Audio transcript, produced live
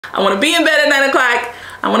I want to be in bed at 9 o'clock.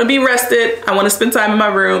 I want to be rested. I want to spend time in my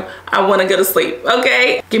room. I want to go to sleep,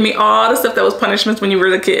 okay? Give me all the stuff that was punishments when you were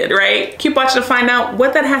a kid, right? Keep watching to find out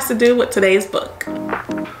what that has to do with today's book.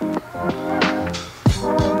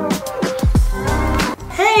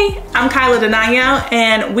 Hey, I'm Kyla Denanyoh,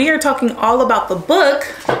 and we are talking all about the book,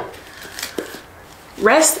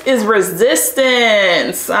 Rest is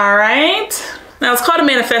Resistance, all right? Now it's called a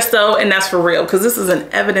manifesto, and that's for real, because this is an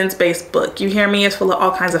evidence-based book. You hear me? It's full of all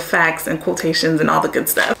kinds of facts and quotations and all the good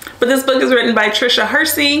stuff. But this book is written by Trisha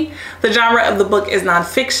Hersey. The genre of the book is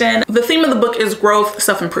nonfiction. The theme of the book is growth,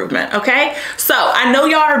 self-improvement, okay? So I know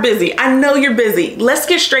y'all are busy. I know you're busy. Let's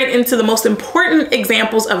get straight into the most important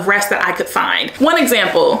examples of rest that I could find. One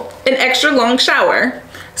example, an extra long shower,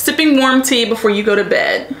 sipping warm tea before you go to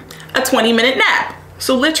bed, a 20-minute nap.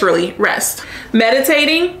 So literally rest.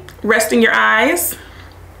 Meditating, resting your eyes,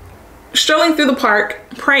 strolling through the park,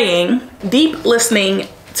 praying, deep listening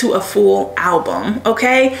to a full album,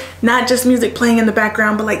 okay? Not just music playing in the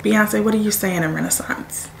background, but like Beyonce, what are you saying in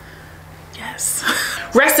Renaissance? Yes.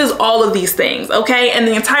 Rest is all of these things, okay? And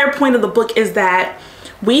the entire point of the book is that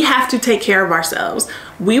we have to take care of ourselves.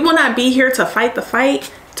 We will not be here to fight the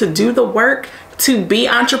fight, to do the work, to be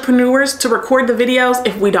entrepreneurs, to record the videos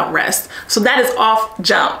if we don't rest. So that is off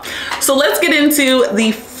jump. So let's get into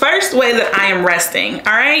the first way that I am resting,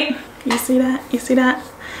 all right? You see that? You see that?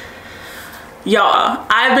 Y'all,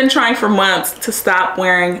 I've been trying for months to stop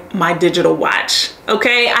wearing my digital watch,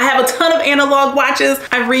 okay? I have a ton of analog watches.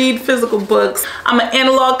 I read physical books. I'm an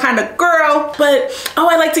analog kind of girl, but oh,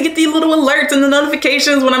 I like to get these little alerts and the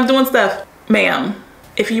notifications when I'm doing stuff. Ma'am,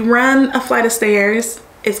 if you run a flight of stairs,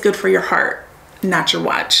 it's good for your heart, not your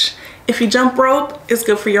watch. If you jump rope, it's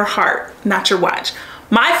good for your heart, not your watch.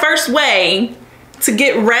 My first way to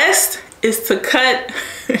get rest is to cut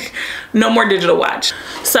no more digital watch.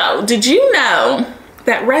 So did you know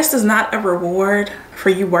that rest is not a reward for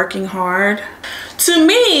you working hard? To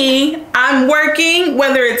me, I'm working,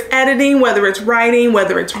 whether it's editing, whether it's writing,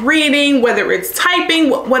 whether it's reading, whether it's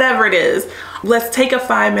typing, whatever it is. Let's take a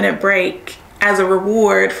 5-minute break as a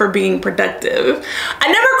reward for being productive.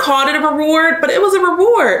 I never called it a reward, but it was a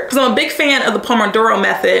reward because I'm a big fan of the Pomodoro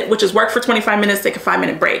method, which is work for 25 minutes, take a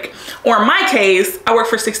 5-minute break. Or in my case, I work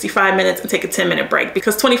for 65 minutes and take a 10-minute break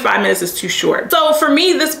because 25 minutes is too short. So for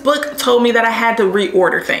me, this book told me that I had to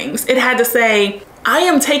reorder things. It had to say, I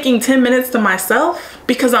am taking 10 minutes to myself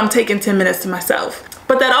because I'm taking 10 minutes to myself.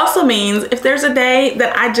 But that also means if there's a day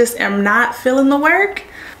that I just am not feeling the work,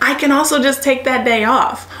 I can also just take that day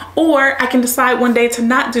off. Or I can decide one day to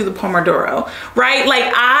not do the Pomodoro, right?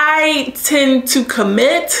 Like I tend to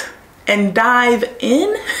commit and dive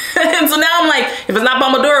in. And so now I'm like, if it's not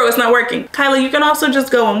Pomodoro, it's not working. Kyla, you can also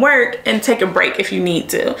just go and work and take a break if you need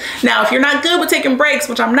to. Now, if you're not good with taking breaks,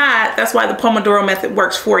 which I'm not, that's why the Pomodoro method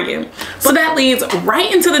works for you. So that leads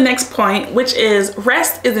right into the next point, which is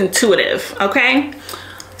rest is intuitive, okay?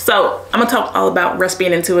 So I'm gonna talk all about rest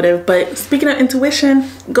being intuitive, but speaking of intuition,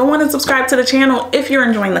 go on and subscribe to the channel if you're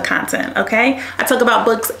enjoying the content, okay? I talk about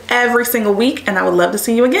books every single week and I would love to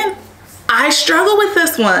see you again. I struggle with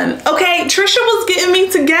this one, okay? Trisha was getting me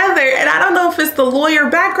together and I don't know if it's the lawyer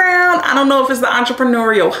background, I don't know if it's the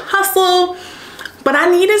entrepreneurial hustle, but I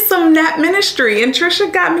needed some nap ministry and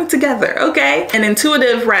Trisha got me together, okay? An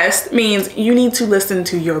intuitive rest means you need to listen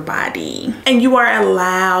to your body and you are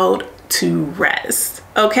allowed to rest,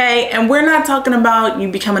 okay? And we're not talking about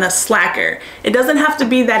you becoming a slacker. It doesn't have to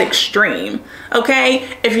be that extreme, okay?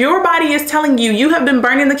 If your body is telling you you have been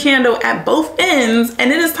burning the candle at both ends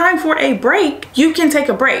and it is time for a break, you can take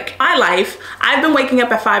a break. My life, I've been waking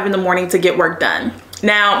up at 5 in the morning to get work done.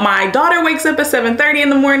 Now, my daughter wakes up at 7:30 in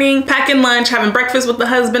the morning, packing lunch, having breakfast with the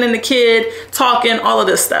husband and the kid, talking, all of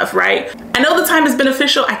this stuff, right? I know the time is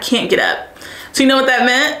beneficial, I can't get up. So you know what that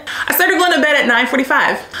meant? I started going to bed at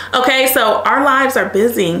 9:45. Okay, so our lives are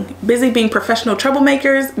busy. Busy being professional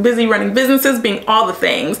troublemakers, busy running businesses, being all the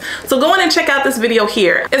things. So go on and check out this video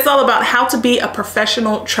here. It's all about how to be a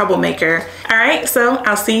professional troublemaker. All right, so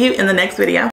I'll see you in the next video.